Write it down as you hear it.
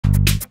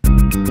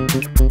Hello,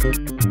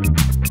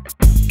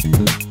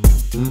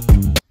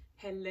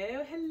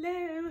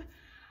 hello.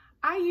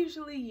 I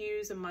usually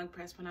use a mug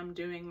press when I'm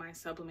doing my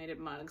sublimated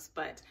mugs,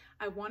 but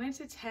I wanted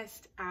to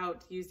test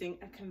out using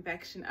a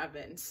convection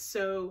oven.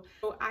 So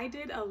I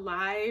did a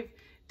live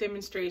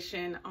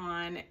demonstration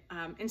on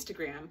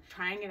Instagram,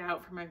 trying it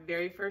out for my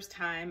very first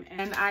time,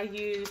 and I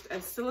used a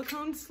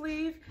silicone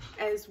sleeve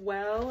as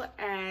well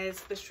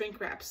as the shrink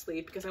wrap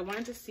sleeve because I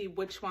wanted to see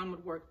which one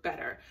would work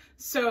better.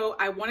 So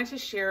I wanted to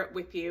share it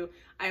with you.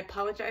 I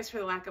apologize for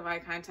the lack of eye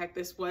contact.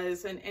 This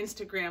was an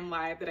Instagram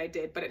live that I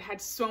did, but it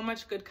had so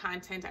much good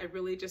content. I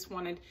really just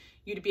wanted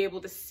you to be able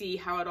to see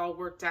how it all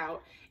worked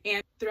out.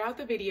 And throughout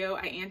the video,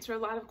 I answer a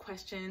lot of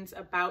questions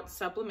about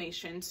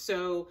sublimation,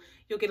 so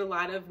you'll get a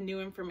lot of new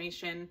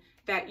information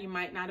that you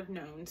might not have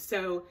known.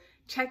 So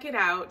check it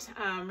out.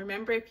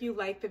 Remember, if you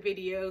like the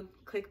video,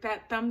 click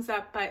that thumbs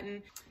up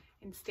button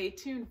and stay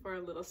tuned for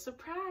a little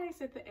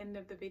surprise at the end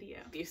of the video.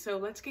 So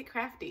let's get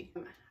crafty.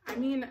 I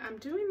mean, I'm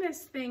doing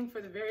this thing for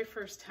the very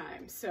first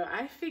time, so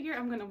I figure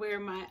I'm gonna wear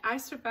my I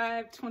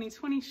Survived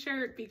 2020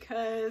 shirt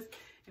because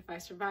if I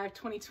survive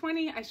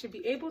 2020, I should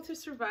be able to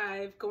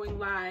survive going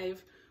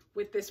live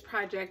with this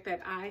project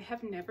that I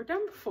have never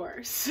done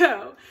before.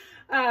 So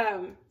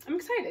I'm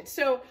excited.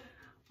 So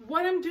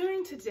what I'm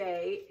doing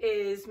today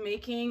is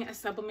making a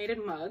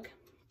sublimated mug,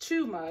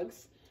 2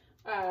 mugs.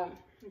 I'm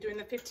doing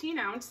the 15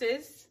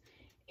 ounces,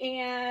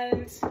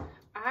 and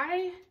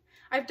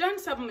I've done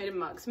sublimated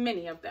mugs,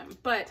 many of them,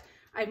 but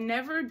I've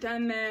never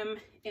done them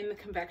in the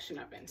convection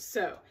oven.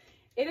 So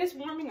it is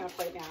warming up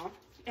right now.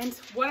 And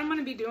what I'm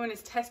gonna be doing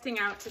is testing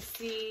out to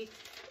see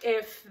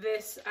if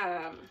this,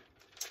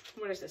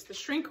 what is this? The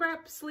shrink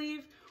wrap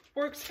sleeve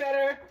works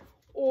better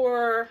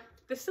or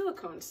the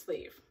silicone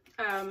sleeve.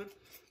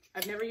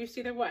 I've never used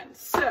either one.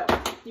 So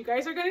you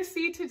guys are gonna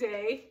see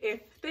today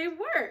if they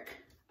work.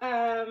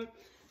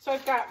 So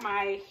I've got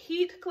my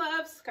heat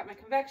gloves, got my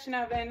convection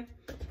oven,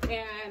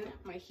 and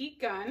my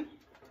heat gun.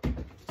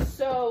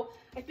 So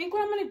I think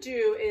what I'm gonna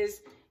do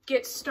is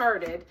get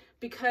started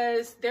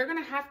because they're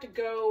gonna have to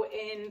go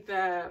in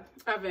the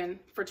oven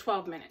for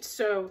 12 minutes.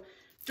 So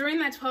during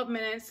that 12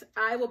 minutes,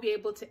 I will be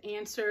able to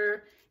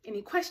answer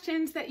any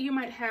questions that you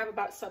might have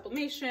about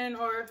sublimation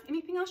or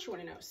anything else you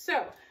wanna know.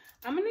 So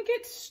I'm gonna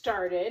get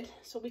started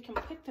so we can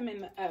put them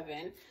in the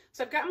oven.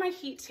 So I've got my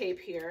heat tape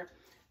here.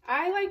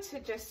 I like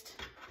to just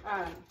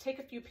take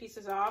a few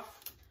pieces off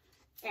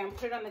and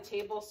put it on the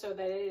table so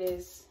that it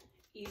is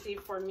easy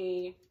for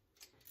me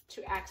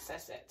to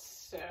access it.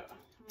 So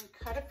I'm gonna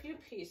cut a few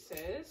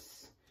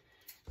pieces.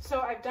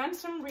 So I've done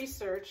some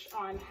research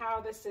on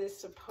how this is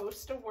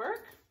supposed to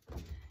work,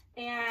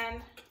 and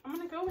I'm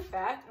gonna go with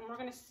that, and we're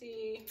gonna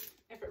see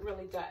if it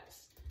really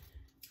does.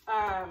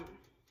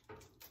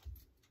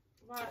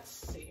 Let's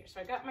see here. So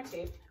I got my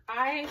tape.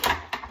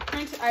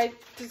 I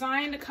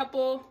designed a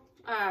couple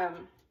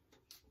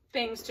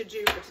things to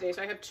do for today.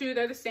 So I have 2,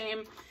 they're the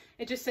same.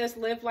 It just says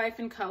live life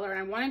in color, and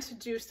I wanted to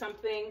do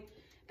something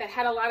that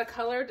had a lot of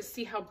color to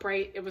see how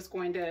bright it was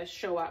going to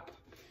show up.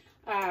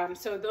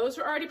 So those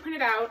are already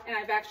printed out, and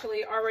I've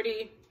actually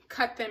already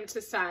cut them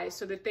to size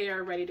so that they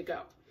are ready to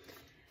go.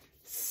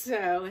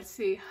 So let's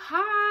see.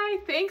 Hi,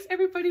 thanks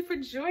everybody for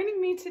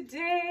joining me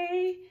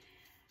today.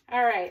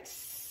 All right,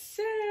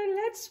 so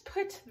let's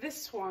put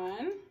this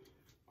one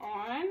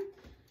on.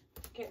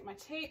 Get my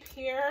tape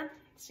here,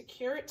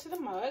 secure it to the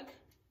mug,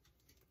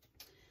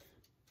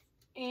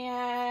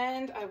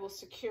 and I will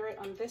secure it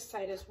on this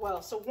side as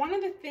well. So one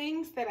of the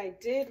things that I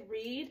did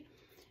read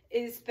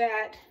is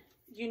that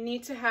you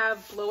need to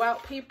have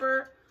blowout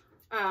paper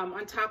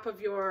on top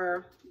of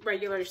your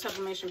regular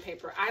sublimation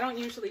paper. I don't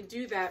usually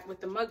do that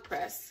with the mug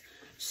press.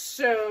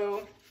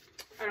 So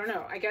I don't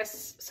know, I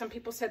guess some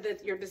people said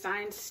that your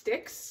design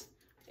sticks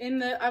in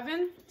the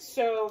oven.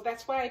 So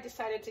that's why I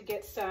decided to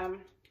get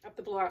some of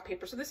the blowout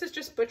paper. So this is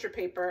just butcher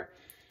paper,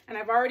 and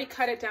I've already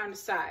cut it down to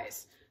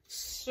size.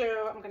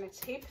 So I'm gonna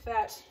tape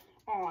that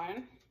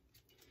on.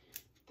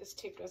 This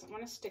tape doesn't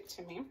wanna stick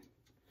to me.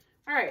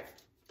 All right,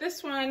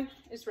 this one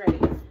is ready.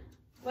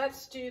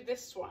 Let's do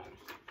this one.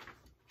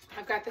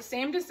 I've got the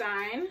same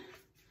design,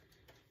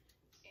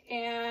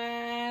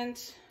 and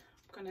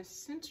I'm gonna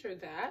center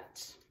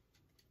that.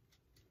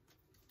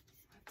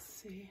 Let's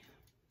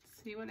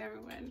see what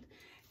everyone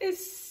is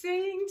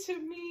saying to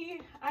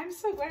me. I'm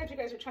so glad you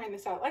guys are trying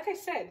this out. Like I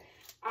said,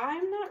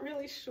 I'm not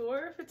really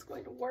sure if it's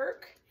going to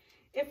work.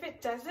 If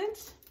it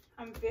doesn't,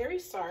 I'm very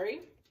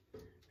sorry.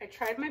 I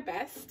tried my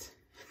best.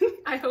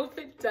 I hope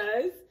it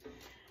does.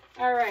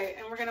 All right,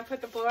 and we're gonna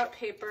put the blowout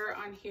paper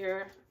on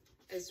here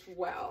as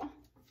well,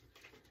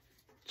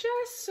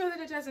 just so that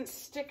it doesn't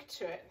stick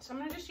to it. So I'm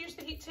gonna just use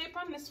the heat tape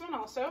on this one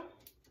also.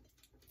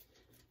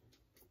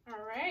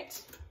 All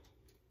right.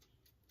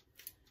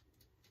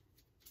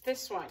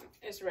 This one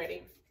is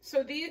ready.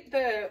 So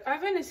the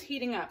oven is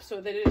heating up so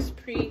that it is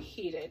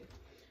preheated.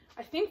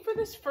 I think for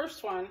this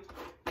first one,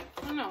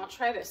 I don't know, I'll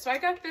try this. So I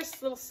got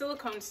this little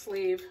silicone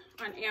sleeve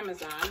on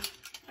Amazon.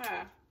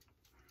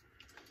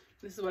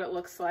 This is what it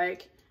looks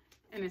like.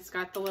 And it's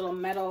got the little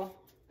metal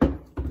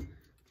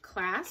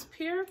clasp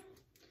here.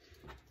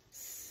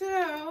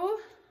 So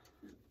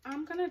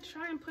I'm gonna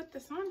try and put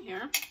this on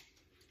here.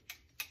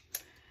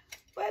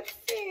 Let's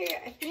see,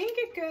 I think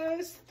it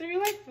goes through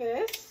like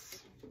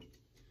this.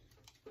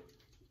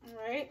 All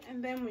right,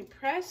 and then we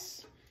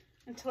press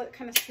until it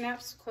kind of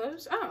snaps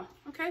closed. Oh,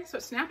 okay, so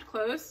it snapped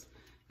closed.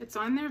 It's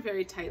on there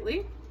very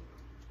tightly.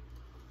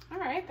 All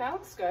right, that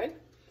looks good.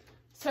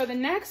 So the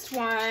next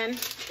one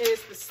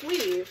is the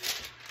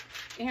sleeve.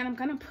 And I'm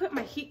gonna put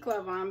my heat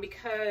glove on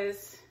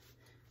because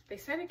they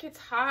said it gets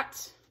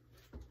hot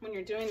when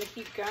you're doing the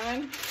heat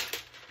gun.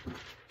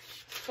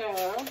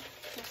 So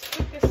let's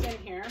put this in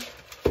here.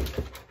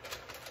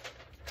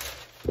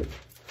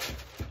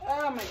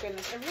 Oh my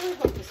goodness, I really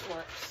hope this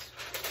works.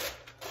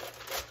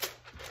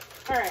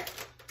 All right,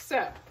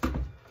 so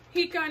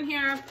heat gun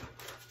here.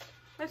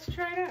 Let's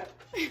try it out.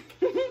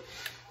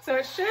 So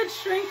it should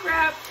shrink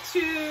wrap to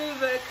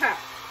the cup.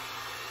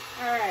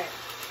 All right.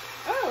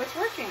 Oh, it's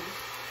working.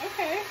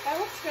 Okay, that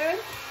looks good.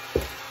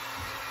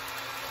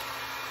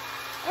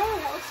 Oh,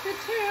 that looks good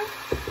too.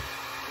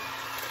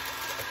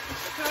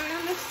 Let's try it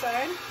on this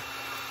side.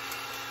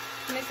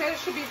 And they said it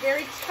should be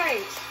very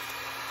tight.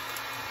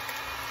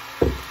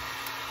 All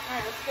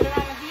right, let's get it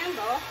on the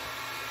handle.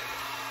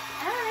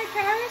 All right,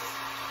 guys.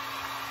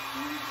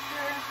 Make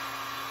sure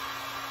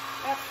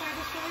that side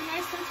is really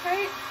nice and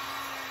tight.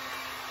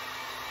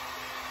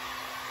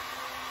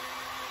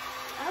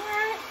 All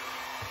right.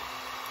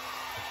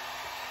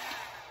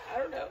 I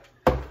don't know.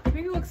 I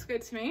think it looks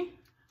good to me.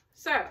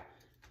 So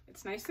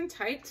it's nice and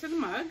tight to the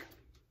mug.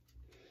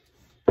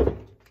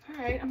 All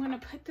right, I'm gonna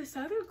put this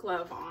other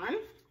glove on.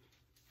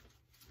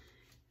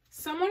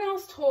 Someone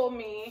else told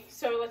me,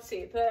 so let's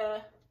see,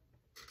 the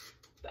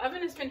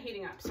oven has been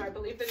heating up, so I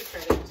believe that it's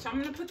ready. So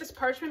I'm gonna put this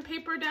parchment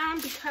paper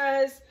down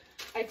because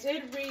I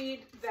did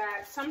read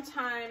that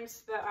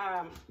sometimes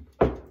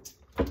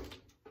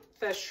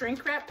the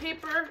shrink wrap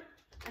paper,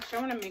 actually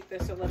I wanna make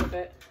this a little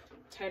bit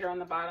tighter on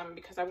the bottom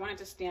because I want it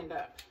to stand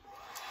up.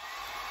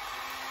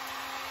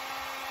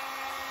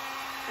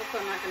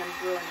 Hopefully I'm not gonna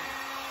ruin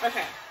it.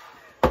 Okay.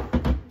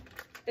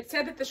 It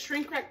said that the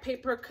shrink wrap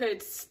paper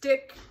could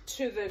stick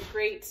to the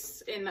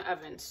grates in the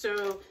oven,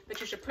 so that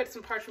you should put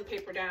some parchment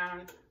paper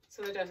down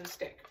so that it doesn't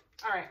stick.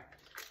 All right,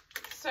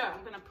 so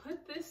I'm gonna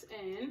put this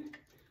in.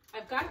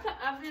 I've got the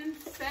oven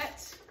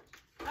set.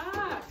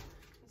 Ah,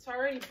 it's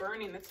already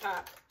burning the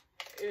top.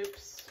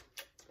 Oops.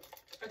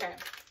 Okay,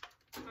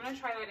 I'm gonna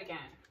try that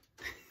again.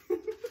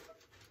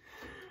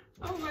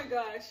 Oh my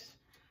gosh.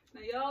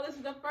 Now y'all, this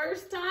is the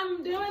first time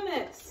I'm doing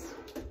this.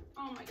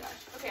 Oh my gosh.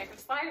 Okay, I can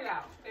slide it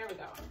out. There we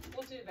go.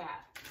 We'll do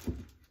that.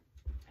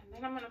 And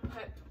then I'm gonna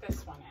put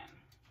this one in.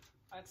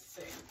 Let's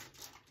see.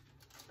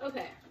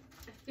 Okay,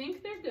 I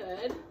think they're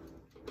good.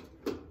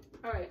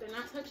 All right, they're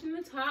not touching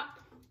the top.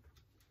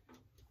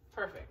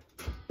 Perfect.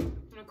 I'm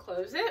gonna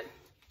close it.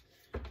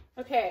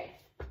 Okay,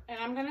 and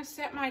I'm gonna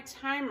set my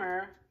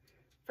timer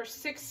for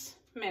 6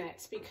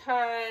 minutes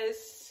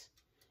because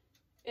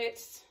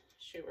it's,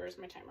 shoot, where's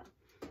my timer?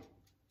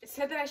 It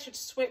said that I should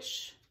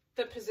switch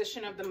the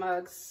position of the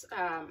mugs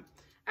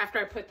after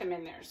I put them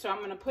in there. So I'm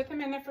gonna put them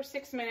in there for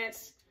 6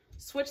 minutes,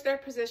 switch their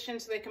position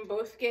so they can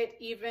both get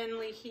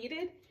evenly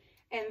heated,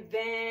 and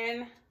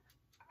then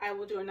I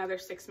will do another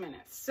 6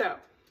 minutes. So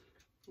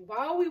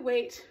while we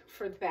wait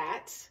for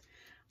that,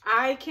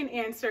 I can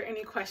answer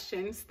any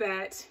questions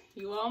that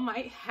you all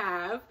might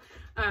have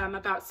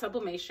about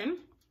sublimation.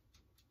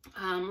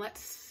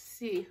 Let's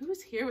see,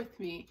 who's here with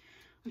me?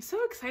 I'm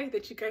so excited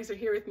that you guys are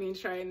here with me and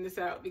trying this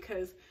out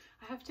because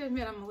I have to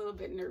admit I'm a little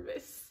bit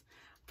nervous.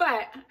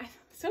 But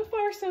so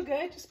far so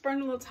good, just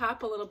burned a little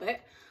top a little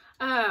bit.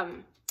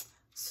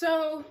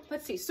 So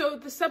let's see, so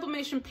the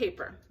sublimation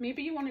paper,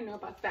 maybe you want to know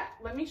about that.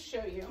 Let me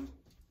show you.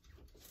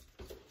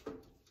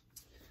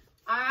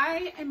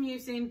 I am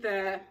using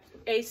the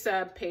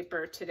A-Sub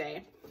paper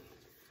today.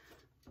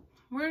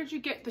 Where did you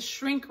get the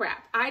shrink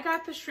wrap? I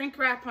got the shrink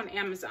wrap on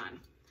Amazon,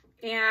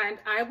 and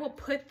I will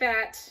put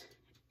that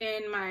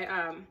in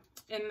my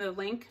in the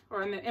link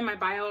or in my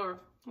bio or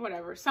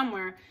whatever,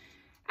 somewhere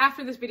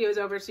after this video is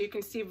over, so you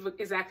can see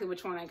exactly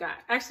which one I got.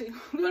 Actually,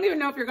 we don't even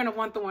know if you're gonna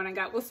want the one I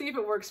got. We'll see if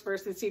it works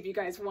first and see if you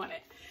guys want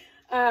it.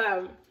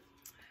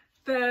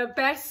 The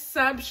Best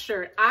Sub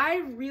shirt. I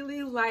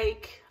really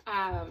like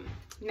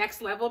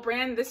Next Level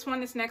brand. This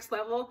one is Next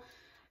Level.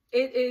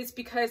 It is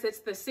because it's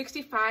the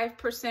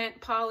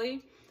 65%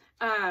 poly.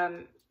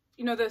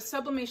 You know, the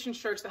sublimation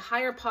shirts, the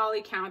higher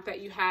poly count that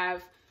you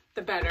have,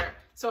 the better.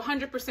 So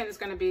 100% is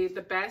going to be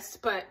the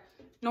best, but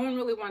no one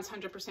really wants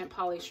 100%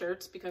 poly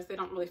shirts because they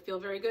don't really feel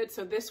very good.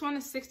 So this one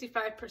is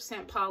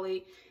 65%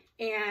 poly,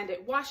 and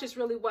it washes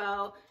really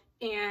well,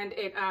 and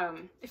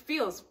it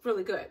feels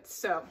really good.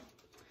 So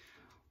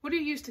what do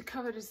you use to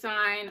cover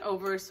design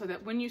over so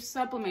that when you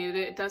sublimated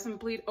it, it doesn't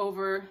bleed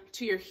over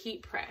to your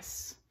heat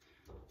press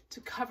to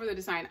cover the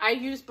design? I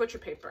use butcher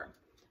paper,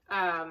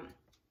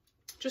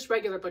 just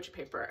regular butcher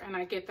paper, and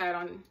I get that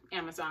on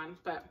Amazon,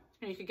 but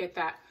you could get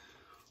that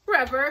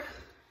wherever.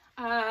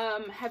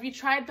 Have you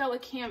tried Bella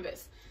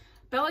Canvas?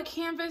 Bella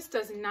Canvas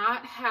does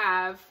not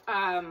have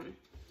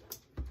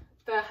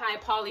the high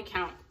poly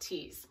count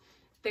tees.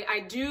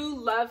 I do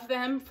love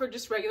them for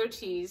just regular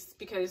teas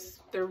because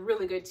they're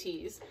really good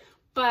teas,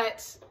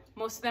 but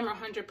most of them are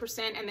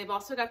 100%, and they've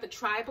also got the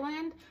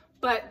tri-blend,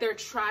 but their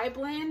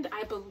tri-blend,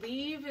 I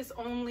believe, is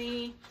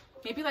only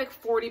maybe like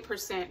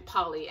 40%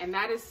 poly, and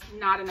that is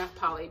not enough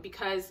poly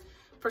because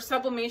for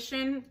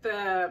sublimation,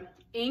 the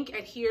ink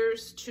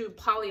adheres to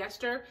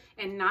polyester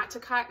and not to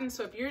cotton.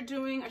 So if you're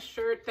doing a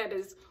shirt that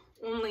is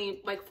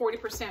only like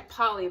 40%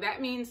 poly, that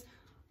means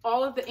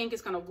all of the ink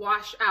is going to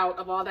wash out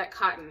of all that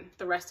cotton,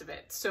 the rest of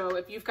it. So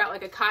if you've got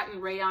like a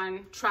cotton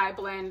rayon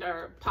tri-blend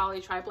or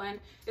poly tri-blend,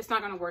 it's not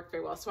going to work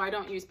very well. So I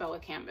don't use Bella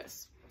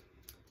Canvas.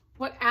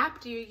 What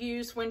app do you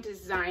use when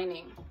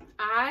designing?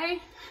 I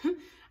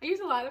use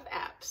a lot of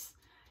apps.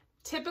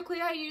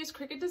 Typically I use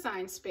Cricut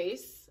Design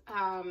Space.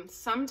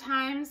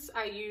 Sometimes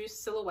I use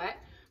Silhouette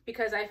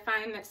because I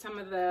find that some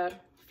of the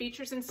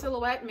features in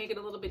Silhouette make it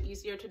a little bit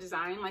easier to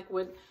design, like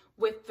with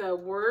the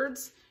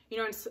words. You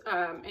know,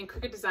 in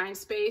Cricut Design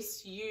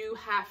Space, you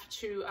have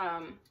to,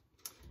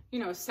 you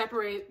know,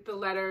 separate the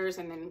letters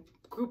and then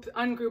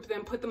ungroup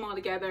them, put them all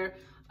together.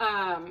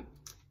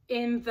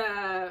 In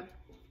the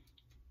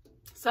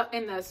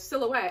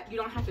Silhouette, you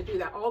don't have to do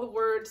that. All the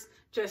words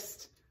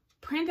just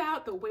print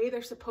out the way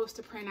they're supposed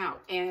to print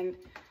out. And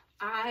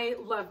I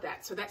love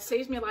that. So that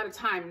saves me a lot of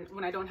time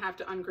when I don't have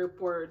to ungroup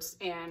words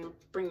and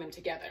bring them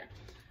together.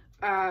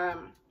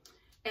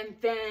 And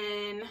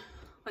then,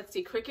 let's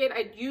see, Cricut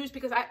I use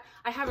because I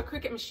have a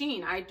Cricut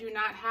machine. I do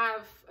not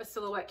have a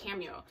Silhouette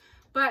Cameo,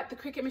 but the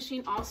Cricut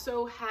machine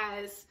also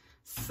has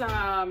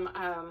some,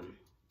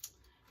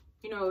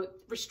 you know,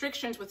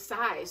 restrictions with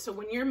size. So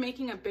when you're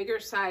making a bigger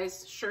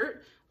size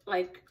shirt,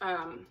 like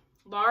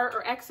large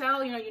or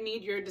XL, you know, you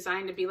need your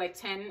design to be like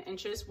 10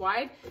 inches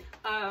wide.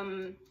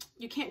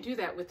 You can't do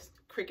that with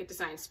Cricut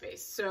Design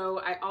Space. So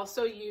I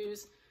also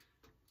use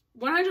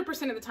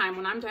 100% of the time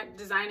when I'm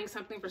designing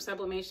something for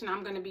sublimation,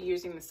 I'm going to be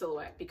using the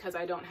Silhouette because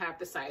I don't have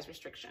the size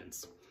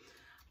restrictions.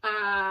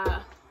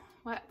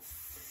 Let's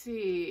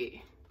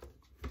see.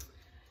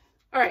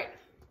 All right,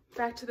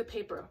 back to the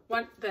paper.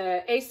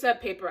 The A-Sub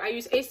paper. I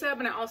use A-Sub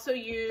and I also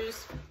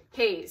use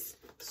Haze.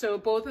 So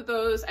both of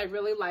those I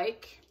really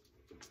like.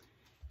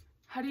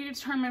 How do you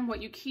determine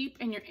what you keep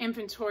in your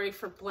inventory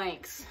for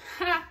blanks?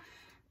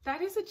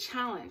 That is a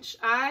challenge.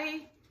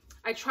 I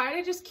try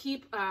to just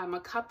keep a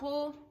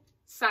couple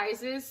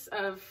sizes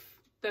of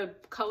the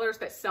colors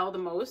that sell the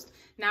most.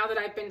 Now that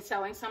I've been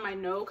selling some, I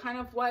know kind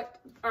of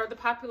what are the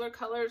popular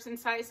colors and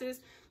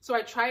sizes. So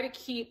I try to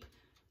keep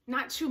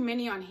not too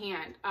many on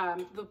hand.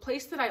 The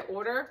place that I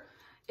order,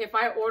 if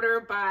I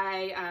order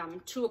by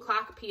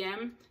 2:00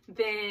 p.m.,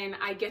 then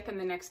I get them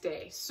the next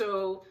day.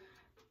 So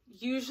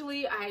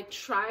usually I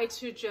try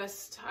to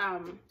just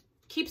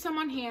keep some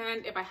on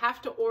hand. If I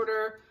have to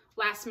order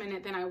last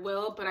minute, then I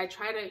will, but I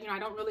try to, you know, I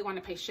don't really want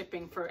to pay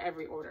shipping for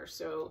every order.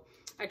 So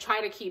I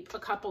try to keep a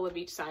couple of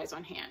each size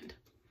on hand.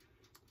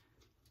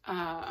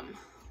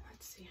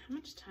 Let's see, how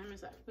much time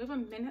is left? We have a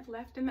minute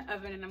left in the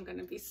oven and I'm going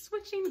to be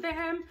switching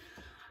them.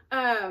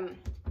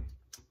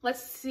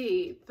 Let's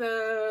see,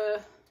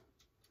 what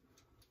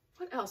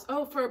else?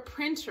 Oh, for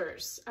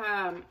printers.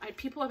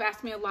 People have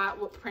asked me a lot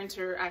what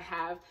printer I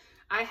have.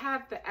 I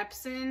have the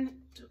Epson,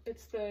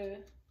 it's the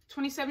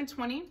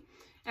 2720,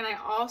 and I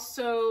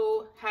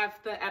also have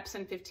the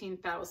Epson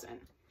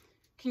 15,000.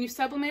 Can you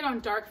sublimate on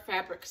dark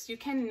fabrics? You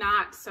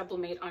cannot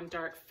sublimate on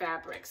dark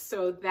fabrics.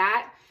 So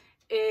that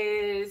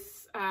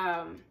is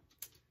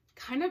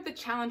kind of the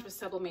challenge with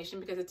sublimation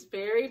because it's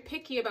very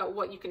picky about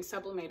what you can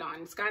sublimate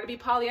on. It's got to be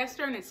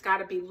polyester and it's got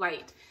to be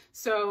light.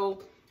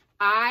 So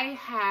I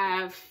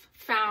have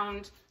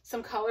found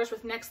some colors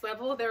with Next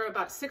Level. There are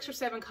about 6 or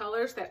 7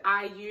 colors that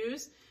I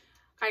use.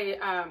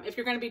 If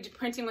you're going to be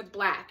printing with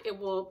black, it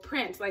will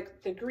print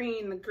like the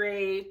green, the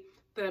gray,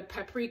 the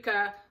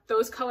paprika.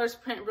 Those colors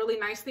print really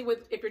nicely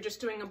if you're just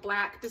doing a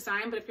black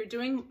design, but if you're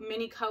doing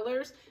many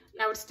colors,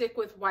 I would stick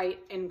with white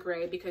and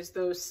gray because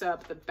those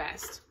sub the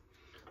best.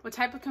 What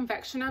type of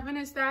convection oven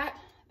is that?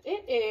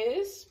 It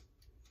is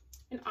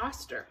an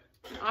Oster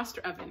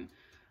oven.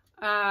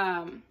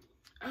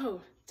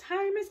 Oh,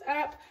 time is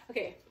up.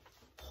 Okay,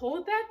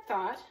 hold that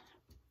thought.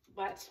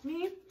 Let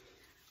me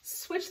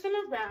switch them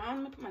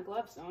around. Let me put my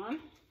gloves on.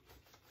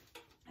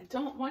 I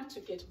don't want to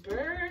get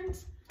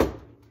burned.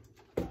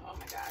 Oh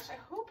my gosh, I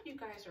hope you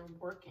guys are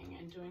working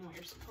and doing what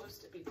you're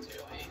supposed to be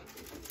doing.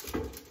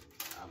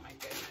 Oh my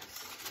goodness,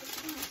 this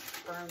thing is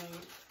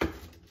burning.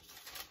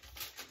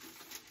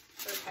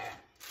 Okay,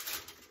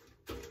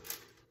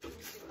 let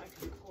me see if I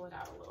can pull it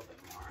out a little bit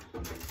more.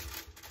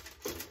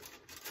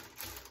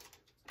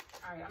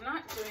 All right, I'm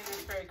not doing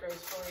this very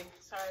gracefully.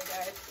 Sorry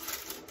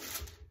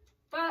guys,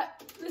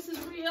 but this is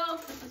real.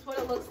 This is what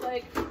it looks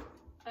like.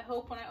 I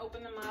hope when I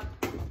open them up,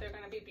 they're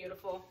gonna be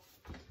beautiful.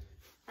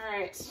 All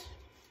right.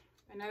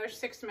 Another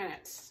 6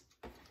 minutes.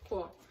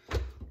 Cool.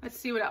 Let's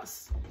see what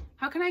else.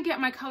 How can I get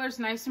my colors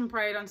nice and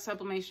bright on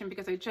sublimation?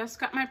 Because I just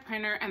got my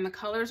printer and the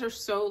colors are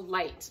so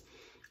light.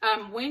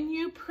 When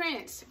you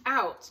print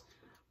out,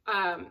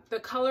 the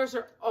colors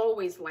are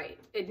always light.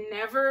 It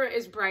never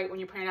is bright when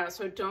you print it out.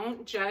 So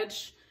don't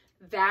judge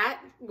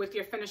that with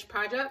your finished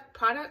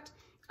product.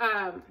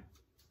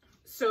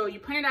 So you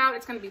print it out,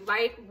 it's gonna be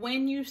light.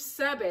 When you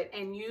sub it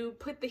and you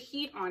put the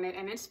heat on it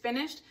and it's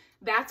finished,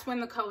 that's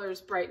when the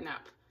colors brighten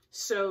up.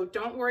 So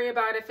don't worry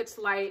about if it's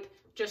light,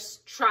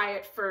 just try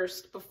it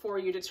first before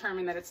you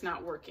determine that it's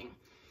not working.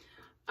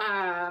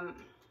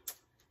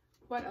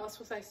 What else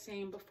was I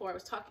saying before? I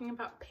was talking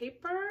about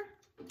paper.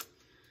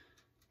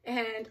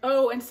 And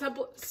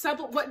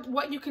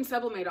what you can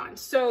sublimate on.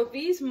 So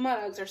these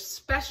mugs are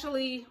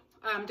specially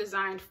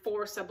designed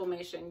for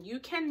sublimation. You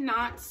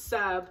cannot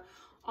sub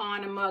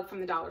on a mug from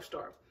the dollar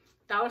store.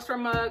 Dollar store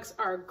mugs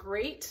are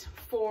great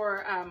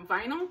for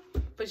vinyl,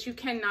 but you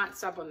cannot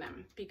sub on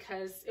them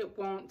because it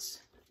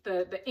won't,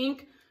 the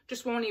ink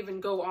just won't even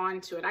go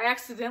on to it. I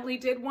accidentally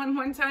did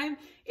one time,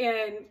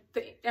 and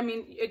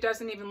it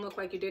doesn't even look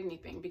like you did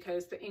anything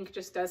because the ink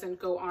just doesn't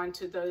go on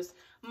to those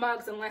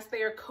mugs unless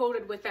they are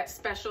coated with that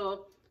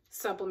special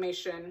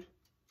sublimation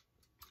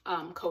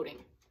coating.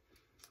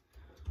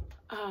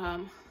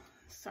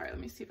 Sorry, let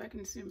me see if I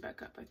can zoom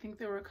back up. I think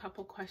there were a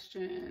couple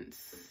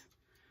questions.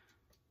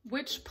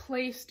 Which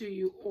place do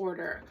you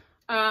order?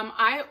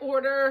 I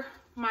order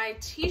my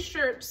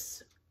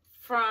t-shirts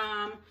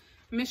from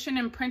Mission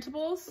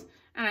Imprintables,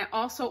 and I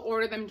also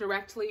order them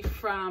directly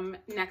from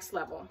Next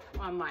Level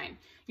online.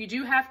 You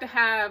do have to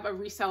have a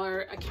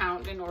reseller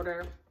account in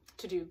order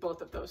to do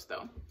both of those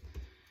though.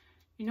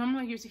 You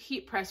normally use a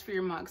heat press for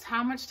your mugs.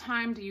 How much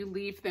time do you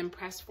leave them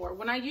pressed for?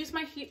 When I use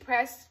my heat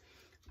press,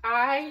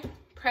 I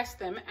press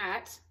them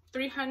at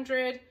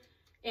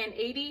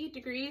 380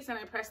 degrees and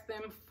I press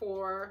them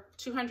for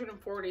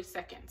 240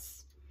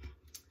 seconds.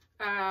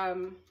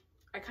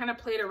 I kind of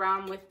played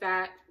around with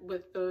that,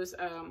 with those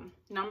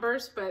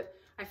numbers, but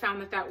I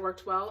found that that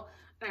worked well.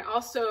 And I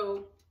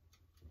also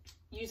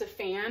use a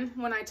fan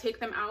when I take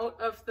them out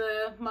of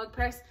the mug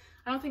press.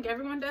 I don't think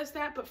everyone does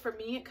that, but for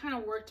me, it kind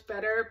of worked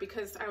better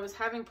because I was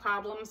having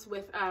problems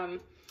with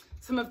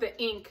some of the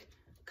ink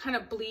kind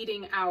of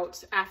bleeding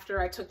out after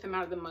I took them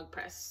out of the mug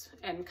press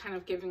and kind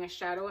of giving a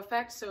shadow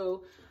effect.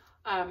 So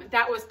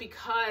that was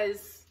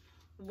because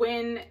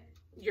when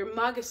your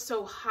mug is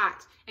so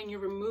hot and you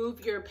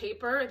remove your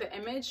paper, the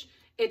image,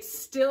 it's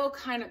still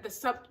kind of,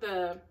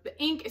 the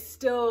ink is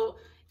still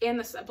in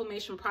the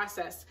sublimation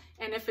process.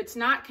 And if it's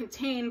not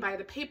contained by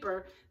the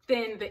paper,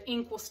 then the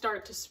ink will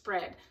start to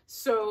spread.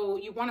 So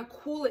you want to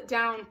cool it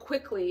down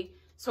quickly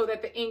so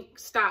that the ink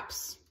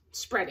stops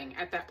spreading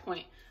at that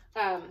point.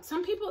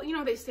 Some people, you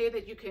know, they say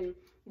that you can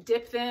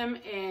dip them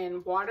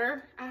in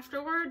water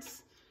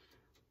afterwards.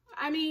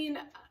 I mean,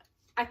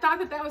 I thought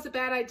that that was a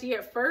bad idea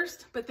at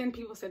first, but then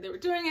people said they were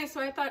doing it.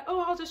 So I thought,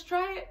 oh, I'll just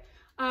try it.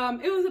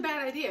 It was a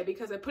bad idea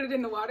because I put it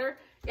in the water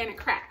and it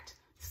cracked.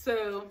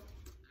 So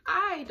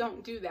I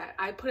don't do that.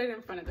 I put it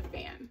in front of the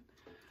fan.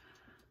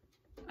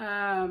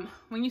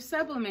 When you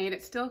sublimate,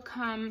 it still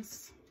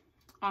comes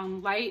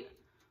on light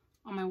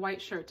on my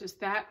white shirt. Is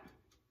that,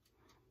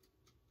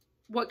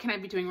 what can I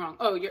be doing wrong?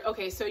 Oh, you're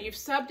okay. So you've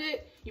subbed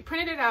it, you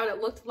printed it out, it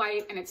looked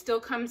light, and it still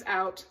comes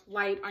out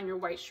light on your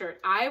white shirt.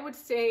 I would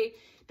say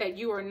that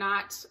you are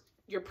not,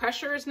 your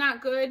pressure is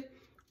not good,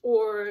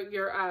 or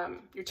your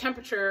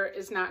temperature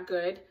is not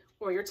good,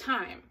 or your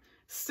time.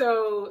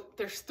 So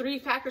there's 3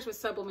 factors with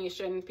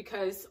sublimation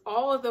because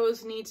all of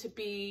those need to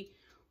be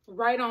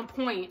right on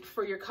point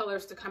for your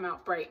colors to come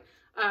out bright.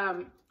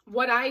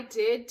 What I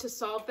did to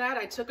solve that,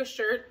 I took a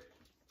shirt,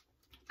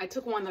 I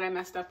took one that I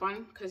messed up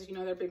on because, you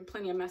know, there have been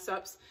plenty of mess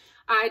ups.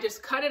 I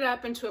just cut it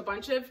up into a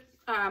bunch of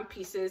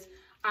pieces.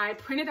 I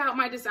printed out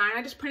my design.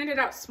 I just printed it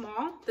out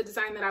small, the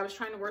design that I was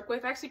trying to work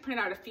with. I actually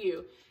printed out a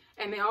few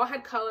and they all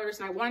had colors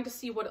and I wanted to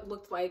see what it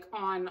looked like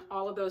on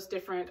all of those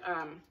different,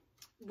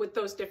 with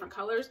those different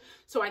colors.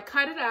 So I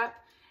cut it up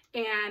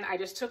and I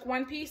just took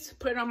one piece,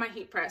 put it on my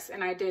heat press,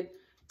 and I did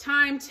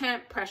time,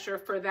 temp, pressure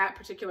for that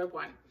particular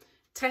one.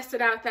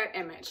 Tested out that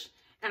image.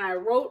 And I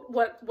wrote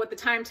what the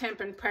time, temp,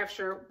 and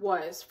pressure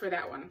was for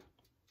that one.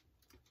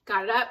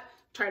 Got it up,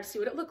 tried to see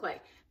what it looked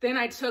like. Then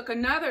I took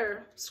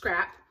another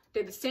scrap,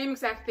 did the same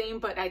exact thing,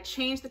 but I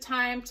changed the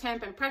time,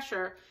 temp, and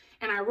pressure,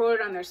 and I wrote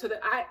it on there so that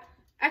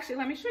actually,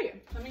 let me show you.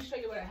 Let me show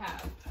you what I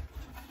have.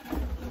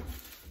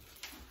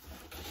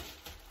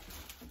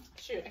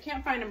 Shoot, I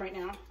can't find them right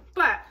now.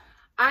 But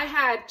I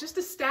had just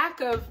a stack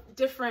of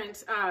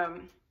different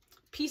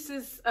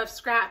pieces of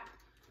scrap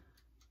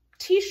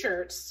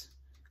t-shirts,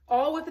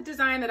 all with the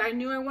design that I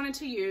knew I wanted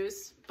to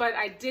use, but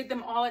I did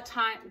them all at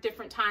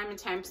different time and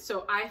temps.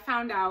 So I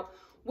found out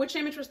which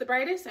image was the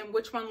brightest and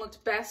which one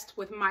looked best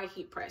with my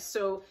heat press.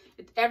 So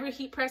every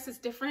heat press is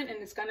different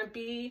and it's gonna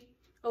be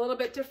a little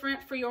bit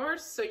different for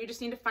yours. So you just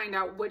need to find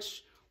out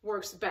which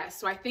works best.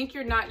 So I think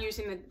you're not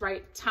using the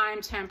right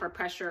time, temp, or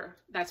pressure.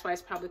 That's why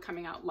it's probably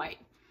coming out light.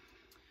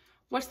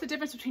 What's the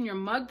difference between your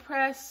mug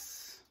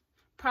press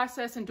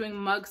process and doing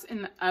mugs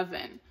in the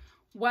oven?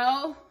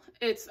 Well,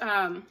 it's,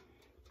 the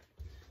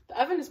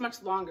oven is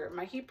much longer.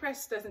 My heat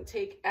press doesn't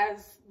take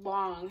as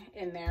long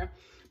in there.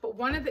 But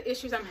one of the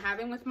issues I'm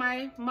having with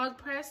my mug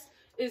press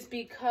is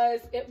because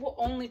it will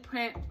only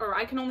print, or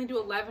I can only do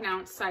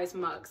 11-ounce size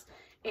mugs.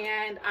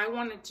 and I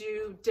want to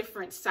do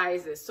different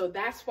sizes. So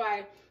that's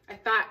why I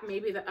thought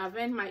maybe the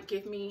oven might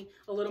give me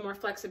a little more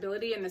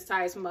flexibility in the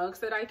size mugs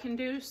that I can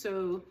do.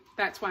 So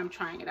that's why I'm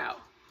trying it out.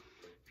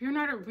 If you're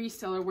not a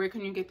reseller, where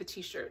can you get the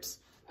t-shirts?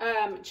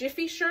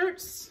 Jiffy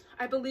shirts,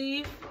 I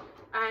believe.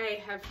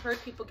 I have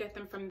heard people get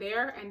them from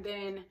there, and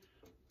then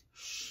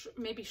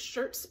maybe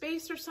Shirt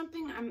Space or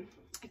something.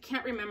 I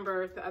can't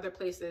remember the other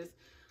places.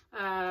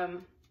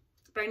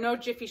 But I know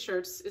Jiffy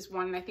Shirts is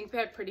one, and I think they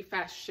have pretty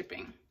fast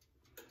shipping.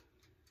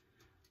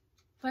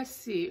 Let's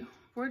see,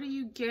 where do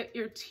you get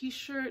your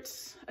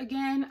t-shirts?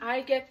 Again,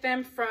 I get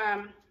them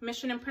from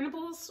Mission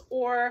Imprintables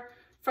or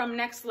from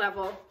Next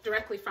Level,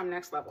 directly from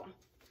Next Level.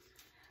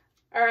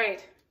 All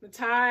right, the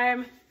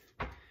time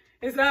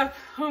is up.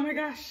 Oh my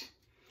gosh,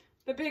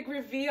 the big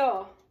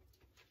reveal.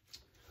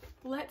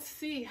 Let's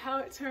see how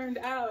it turned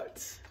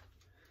out.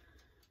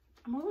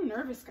 I'm a little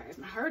nervous, guys.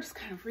 My heart is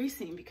kind of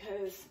racing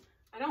because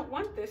I don't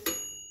want this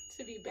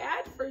to be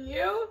bad for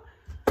you.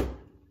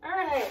 All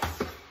right.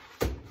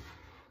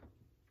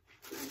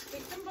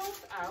 Take them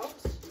both out.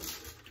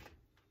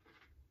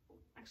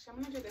 Actually,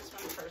 I'm gonna do this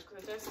one first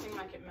because it does seem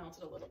like it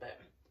melted a little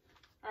bit.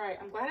 All right,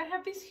 I'm glad I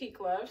have these heat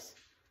gloves.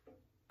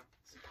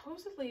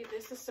 Supposedly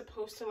this is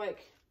supposed to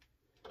like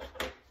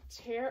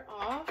tear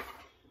off.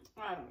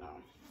 I don't know.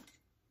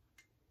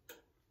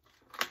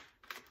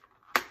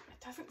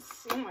 It doesn't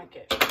seem like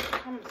it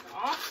comes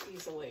off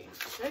easily.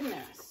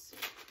 Goodness.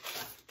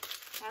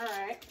 All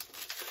right.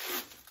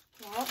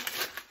 Well,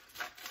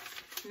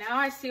 now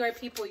I see why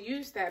people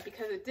use that,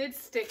 because it did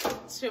stick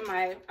to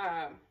my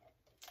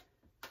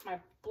my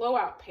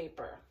blowout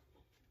paper.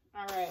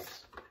 All right.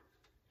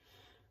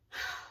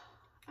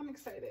 I'm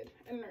excited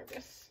and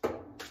nervous. Oh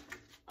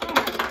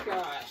my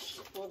gosh.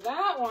 Well,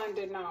 that one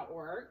did not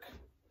work.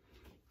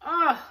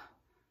 Oh,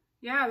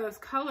 yeah, those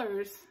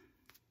colors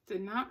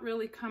did not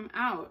really come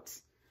out.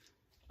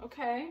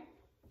 Okay.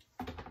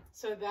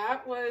 So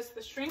that was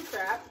the shrink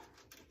wrap.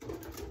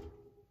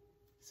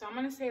 So I'm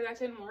going to say that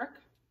didn't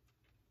work.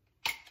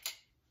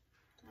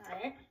 All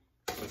right.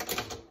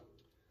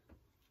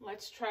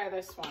 Let's try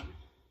this one.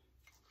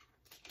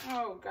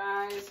 Oh,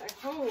 guys,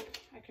 I hope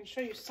I can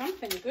show you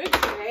something good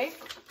today.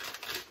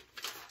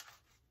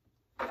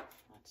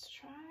 Let's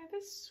try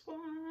this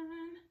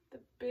one. The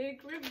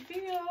big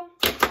reveal.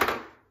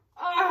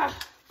 Ah,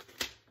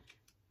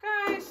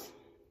 guys,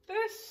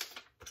 this,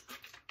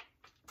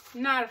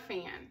 not a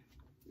fan.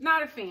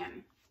 Not a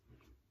fan.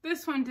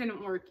 This one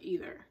didn't work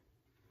either.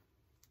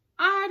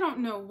 I don't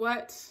know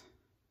what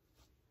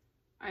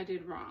I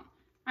did wrong.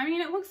 I mean,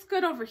 it looks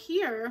good over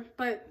here,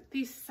 but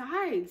these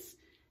sides,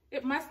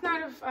 it must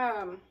not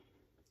have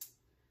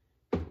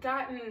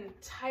gotten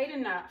tight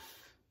enough.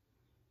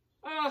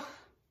 Oh,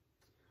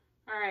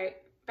 all right,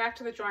 back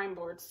to the drawing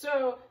board.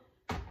 So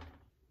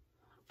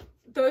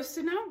those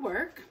did not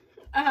work.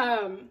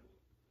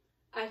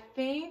 I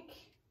think,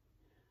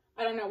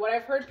 I don't know, what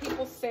I've heard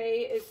people say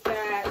is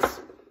that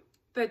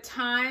the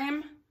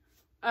time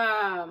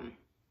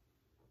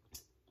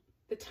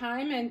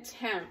and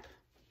temp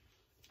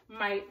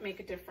might make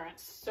a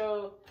difference.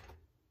 So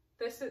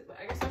this is,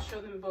 I guess I'll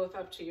show them both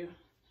up to you.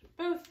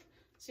 Both,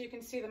 so you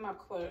can see them up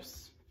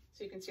close,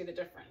 so you can see the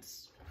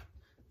difference.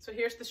 So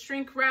here's the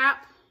shrink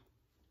wrap.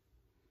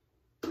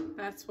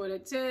 That's what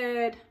it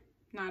did.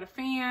 Not a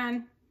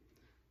fan.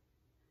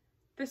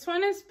 This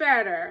one is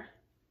better.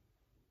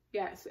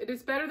 Yes, it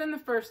is better than the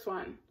first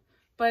one,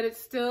 but it's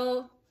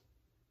still,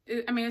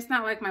 I mean, it's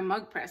not like my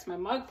mug press. My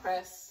mug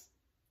press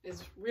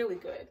is really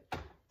good.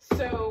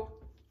 So,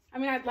 I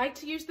mean, I'd like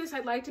to use this.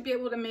 I'd like to be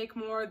able to make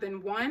more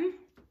than one.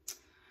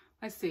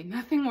 Let's see,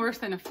 nothing worse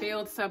than a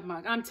failed sub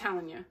mug. I'm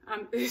telling you,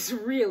 it's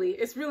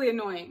really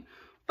annoying,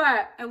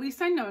 but at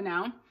least I know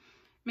now.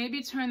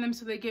 Maybe turn them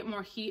so they get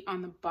more heat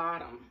on the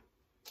bottom.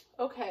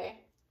 Okay,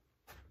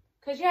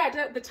 because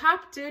yeah, the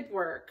top did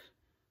work.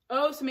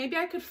 Oh, so maybe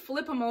I could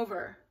flip them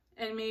over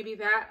and maybe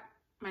that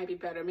might be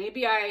better.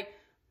 Maybe I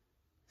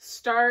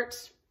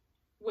start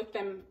with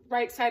them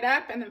right side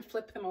up and then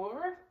flip them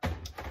over.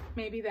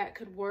 Maybe that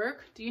could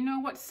work. Do you know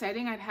what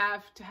setting I'd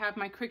have to have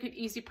my Cricut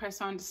Easy Press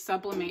on to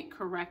sublimate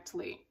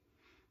correctly?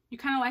 You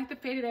kind of like the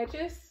faded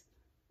edges?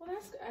 Well,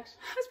 that's good.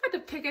 Actually, I was about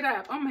to pick it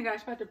up. Oh my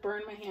gosh, about to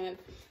burn my hand.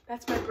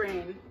 That's my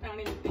brain. I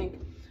don't even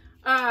think.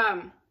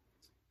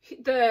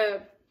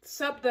 The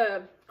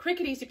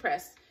Cricut Easy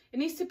Press, it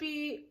needs to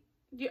be,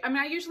 I mean,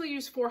 I usually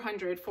use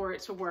 400 for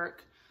it to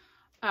work.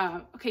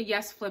 Okay,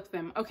 yes, flip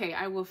them. Okay,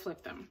 I will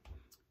flip them.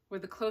 We're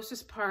the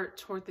closest part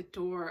toward the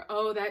door.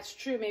 Oh, that's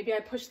true. Maybe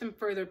I pushed them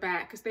further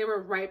back because they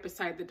were right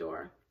beside the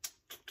door.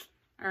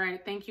 All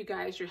right, thank you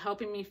guys. You're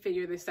helping me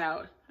figure this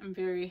out. I'm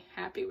very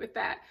happy with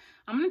that.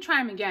 I'm gonna try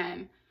them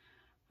again.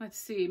 Let's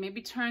see,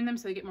 maybe turn them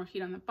so they get more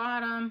heat on the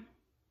bottom.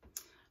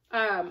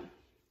 The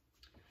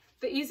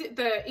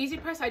Easy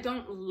Press, I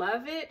don't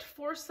love it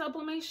for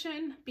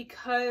sublimation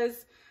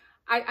because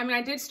I mean,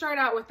 I did start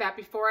out with that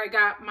before I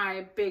got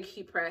my big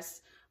heat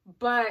press,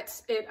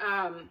 but it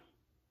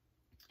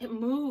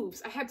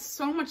moves. I had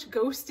so much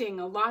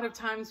ghosting a lot of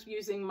times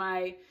using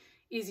my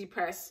Easy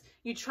Press.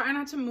 You try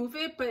not to move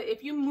it, but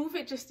if you move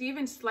it just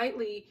even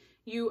slightly,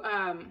 you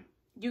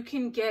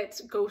can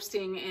get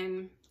ghosting,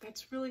 and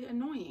that's really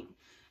annoying.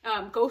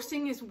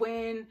 Ghosting is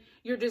when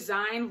your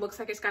design looks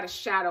like it's got a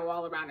shadow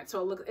all around it.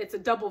 So it's a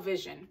double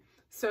vision.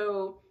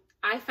 So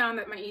I found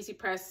that my Easy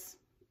Press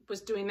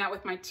was doing that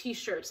with my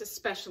t-shirts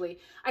especially.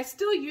 I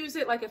still use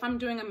it, like if I'm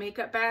doing a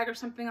makeup bag or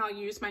something, I'll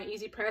use my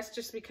Easy Press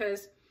just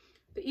because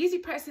the Easy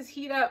Presses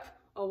heat up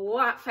a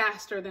lot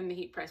faster than the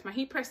heat press. My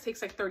heat press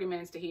takes like 30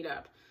 minutes to heat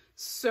up.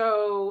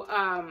 So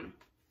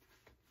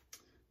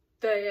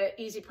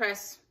the Easy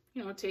Press,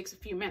 you know, it takes a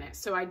few minutes.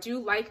 So I do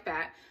like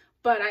that,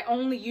 but I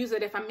only use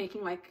it if I'm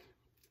making like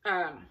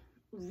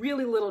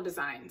really little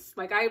designs.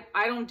 Like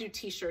I don't do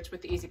t-shirts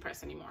with the Easy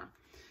Press anymore.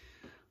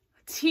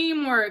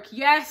 Teamwork,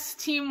 yes,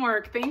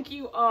 teamwork. Thank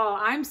you all.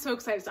 I'm so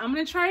excited. So I'm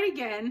gonna try it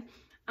again.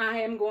 I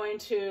am going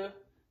to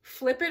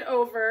flip it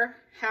over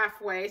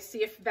halfway,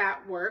 see if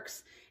that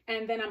works.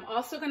 And then I'm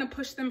also gonna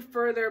push them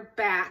further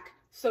back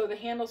so the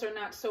handles are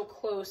not so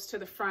close to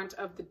the front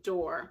of the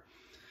door.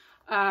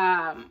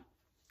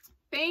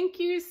 Thank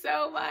you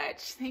so much.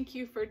 Thank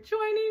you for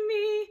joining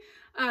me.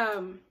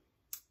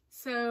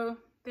 So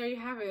there you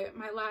have it,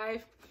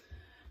 my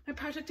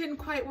project didn't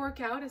quite work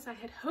out as I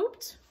had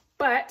hoped,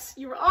 but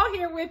you were all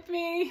here with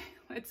me.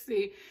 Let's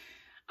see.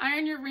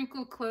 Iron your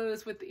wrinkled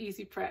clothes with the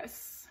Easy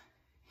Press.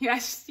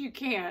 Yes, you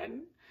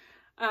can.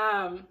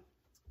 All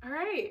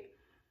right.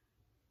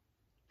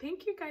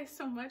 Thank you guys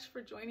so much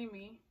for joining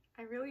me.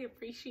 I really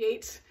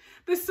appreciate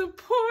the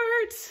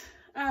support.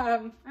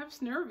 I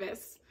was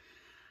nervous.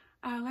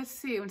 Let's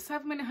see. When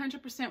sublimating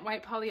 100%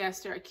 white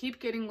polyester, I keep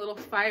getting little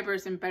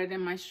fibers embedded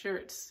in my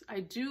shirts. I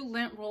do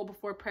lint roll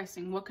before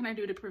pressing. What can I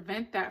do to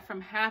prevent that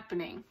from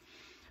happening?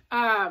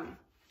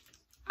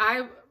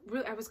 I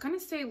was gonna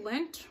say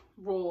lint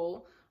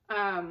roll.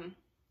 I'm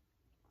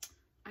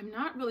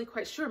not really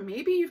quite sure.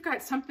 Maybe you've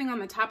got something on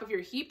the top of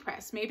your heat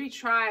press. Maybe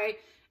try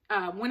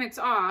when it's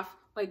off,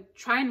 like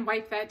try and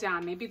wipe that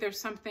down. Maybe there's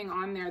something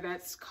on there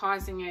that's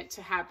causing it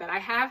to have that. I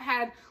have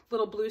had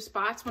little blue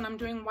spots when I'm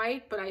doing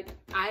white, but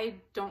I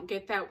don't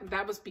get that.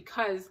 That was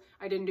because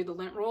I didn't do the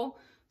lint roll.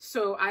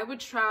 So I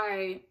would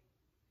try,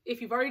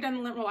 if you've already done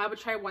the lint roll, I would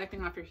try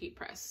wiping off your heat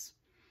press.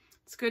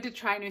 It's good to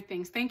try new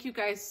things. Thank you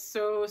guys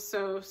so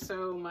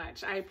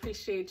much. I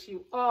appreciate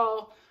you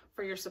all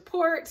for your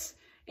support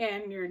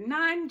and your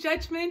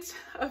non-judgment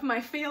of my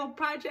failed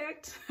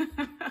project.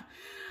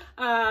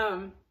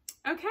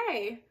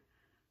 Okay,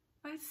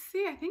 let's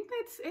see. I think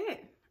that's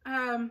it.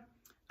 I'm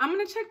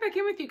gonna check back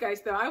in with you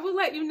guys though. I will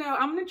let you know.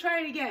 I'm gonna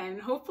try it again.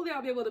 Hopefully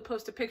I'll be able to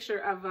post a picture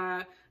of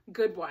a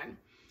good one.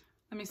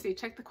 Let me see,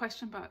 check the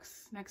question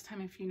box next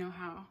time if you know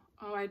how.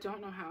 Oh, I don't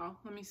know how.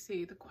 Let me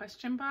see, the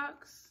question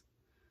box.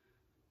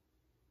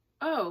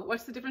 Oh,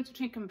 what's the difference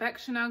between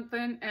convection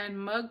oven and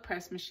mug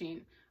press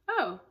machine?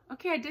 Oh,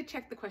 okay, I did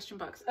check the question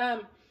box.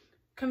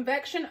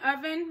 Convection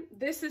oven,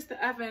 this is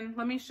the oven.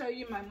 Let me show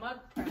you my mug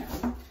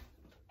press.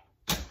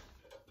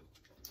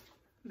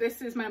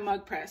 This is my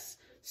mug press.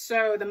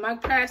 So the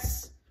mug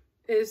press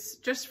is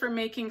just for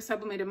making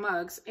sublimated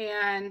mugs,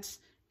 and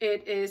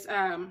it is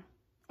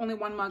only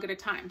one mug at a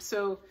time.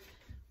 So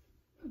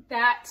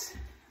that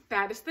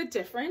is the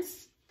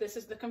difference. This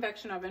is the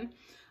convection oven.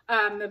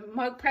 The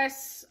mug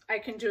press, I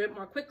can do it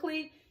more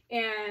quickly,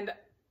 and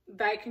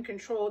I can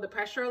control the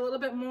pressure a little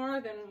bit more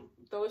than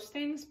those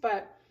things.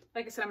 But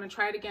like I said, I'm gonna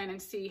try it again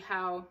and see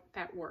how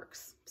that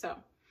works. So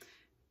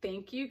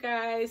thank you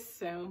guys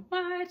so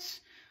much.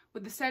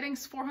 With the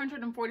settings,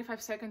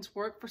 445 seconds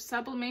work for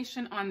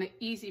sublimation on the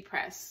Easy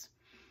Press.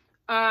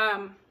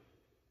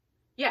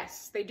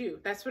 Yes, they do.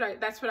 That's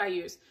what I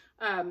use.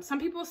 Some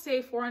people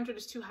say 400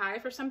 is too high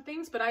for some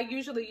things, but I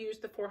usually use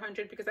the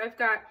 400 because I've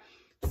got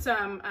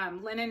some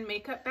linen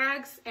makeup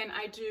bags, and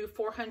I do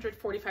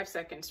 445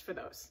 seconds for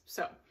those.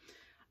 So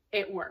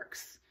it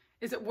works.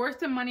 Is it worth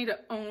the money to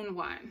own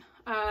one?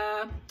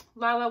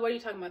 Lala, what are you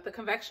talking about? The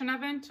convection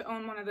oven, to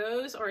own one of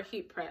those, or a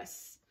heat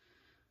press?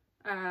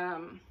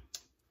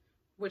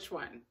 Which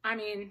one? I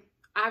mean,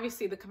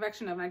 obviously the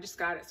convection oven, I just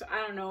got it, so I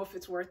don't know if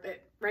it's worth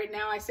it. Right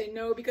now I say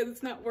no because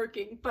it's not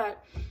working,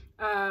 but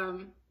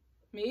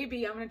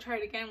maybe I'm gonna try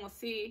it again, we'll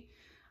see.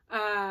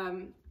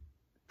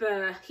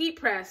 The heat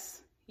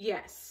press,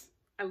 yes,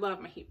 I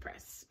love my heat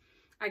press.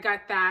 I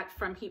got that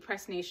from Heat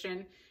Press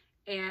Nation.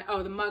 And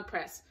oh, the mug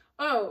press.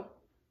 Oh,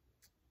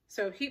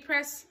 so heat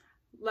press,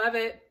 love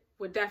it,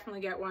 would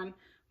definitely get one.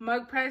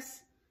 Mug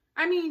press,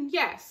 I mean,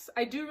 yes,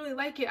 I do really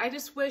like it. I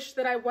just wish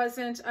that I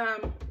wasn't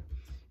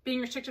being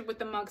restricted with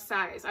the mug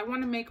size. I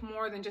want to make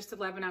more than just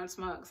 11-ounce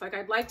mugs. Like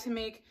I'd like to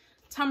make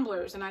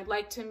tumblers, and I'd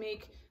like to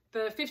make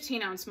the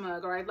 15-ounce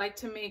mug, or I'd like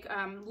to make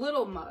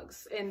little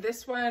mugs. And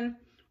this one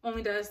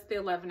only does the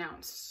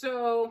 11-ounce.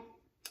 So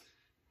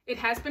it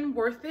has been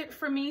worth it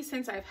for me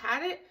since I've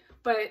had it,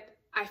 but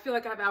I feel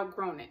like I've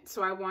outgrown it.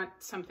 So I want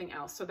something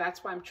else. So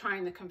that's why I'm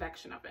trying the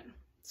convection oven.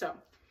 So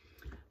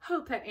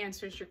hope that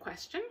answers your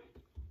question.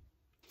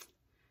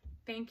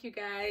 Thank you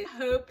guys.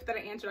 Hope that I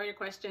answered all your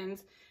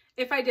questions.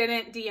 If I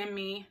didn't, DM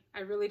me. I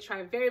really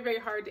try very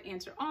hard to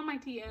answer all my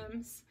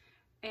DMs.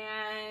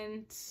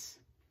 And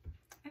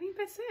I think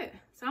that's it.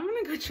 So I'm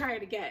gonna go try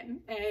it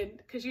again. And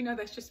because you know,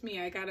 that's just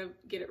me, I gotta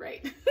get it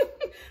right.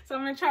 So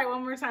I'm gonna try it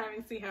one more time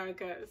and see how it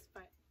goes.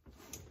 But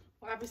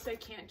well, obviously I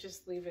can't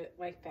just leave it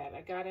like that.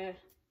 I gotta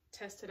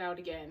test it out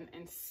again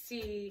and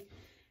see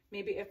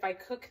maybe if I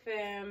cook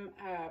them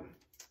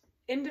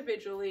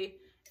individually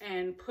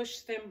and push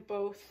them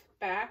both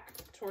back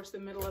towards the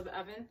middle of the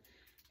oven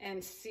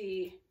and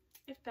see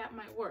if that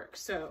might work.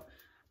 So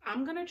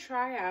I'm gonna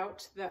try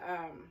out the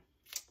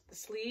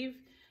sleeve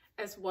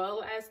as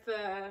well as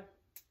the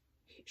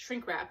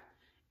shrink wrap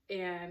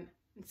and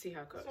see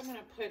how it goes. So I'm gonna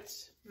put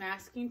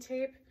masking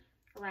tape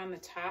around the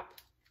top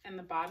and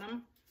the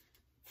bottom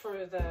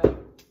for the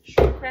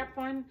shrink wrap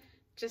one,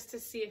 just to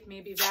see if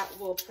maybe that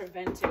will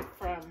prevent it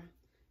from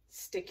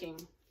sticking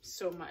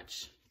so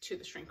much to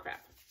the shrink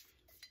wrap.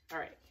 All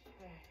right.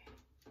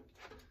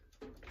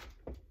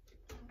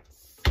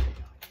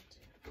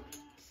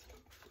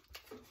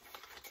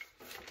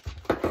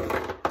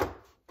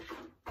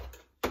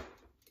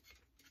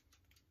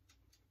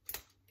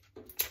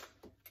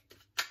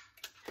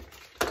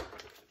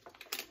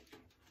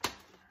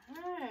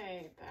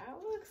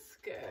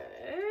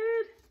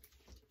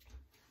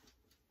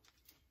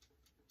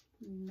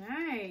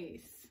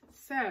 Nice.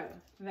 So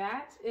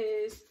that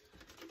is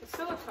the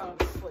silicone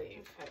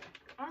sleeve. Okay.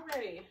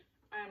 Already,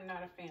 I am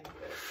not a fan of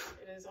this.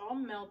 It is all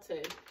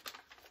melted.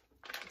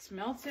 It's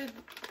melted,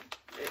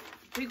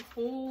 big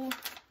hole.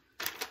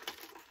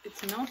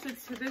 It's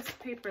melted to this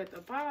paper at the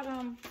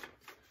bottom.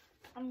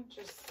 I'm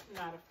just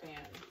not a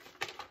fan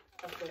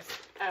of this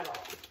at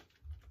all.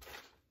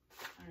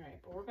 All right,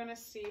 but we're gonna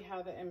see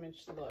how the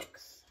image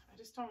looks. I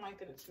just don't like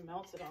that it's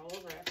melted all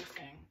over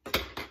everything.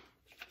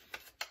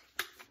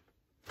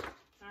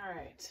 All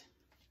right,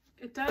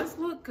 it does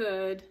look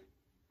good.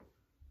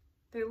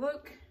 They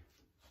look,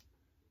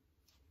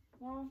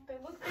 well, they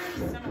look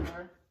very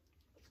similar.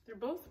 They're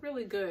both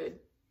really good,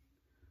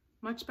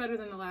 much better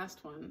than the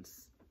last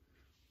ones.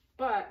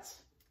 But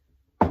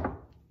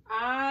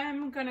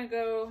I'm gonna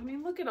go, I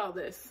mean, look at all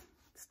this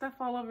stuff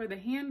all over the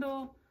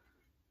handle.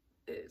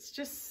 It's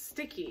just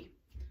sticky.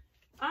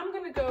 I'm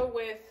gonna go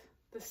with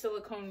the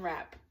silicone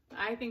wrap.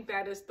 I think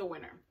that is the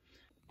winner.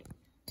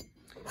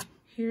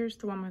 Here's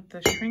the one with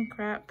the shrink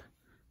wrap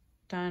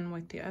done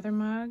with the other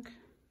mug.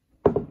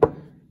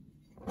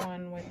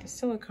 One with the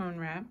silicone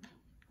wrap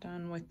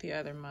done with the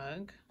other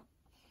mug.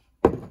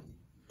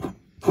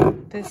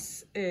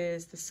 This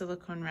is the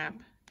silicone wrap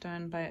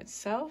done by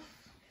itself.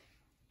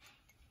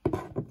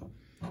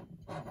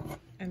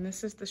 And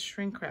this is the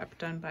shrink wrap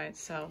done by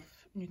itself.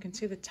 And you can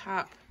see the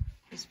top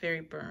is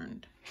very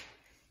burned.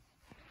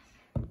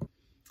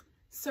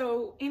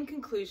 So in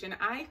conclusion,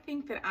 I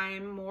think that I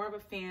am more of a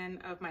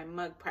fan of my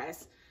mug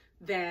press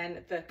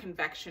than the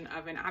convection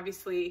oven.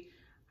 Obviously,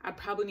 I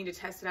probably need to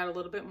test it out a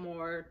little bit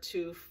more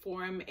to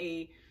form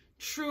a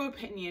true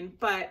opinion,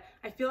 but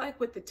I feel like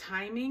with the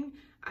timing,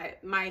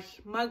 my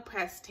mug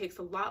press takes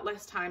a lot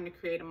less time to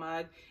create a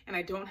mug, and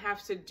I don't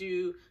have to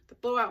do the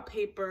blowout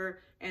paper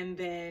and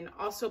then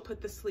also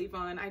put the sleeve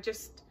on. I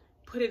just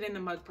put it in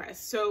the mug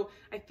press. So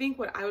I think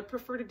what I would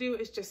prefer to do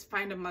is just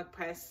find a mug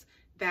press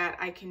that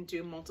I can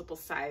do multiple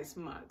size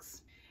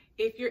mugs.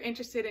 If you're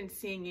interested in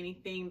seeing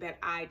anything that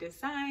I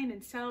design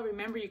and sell,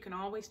 remember you can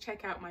always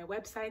check out my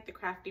website,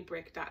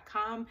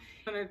 thecraftybrick.com.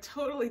 On a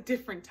totally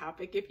different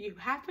topic, if you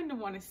happen to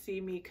want to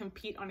see me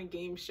compete on a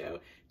game show,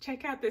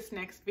 check out this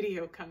next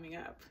video coming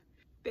up.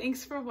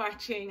 Thanks for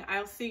watching.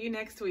 I'll see you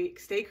next week.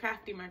 Stay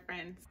crafty, my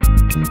friends.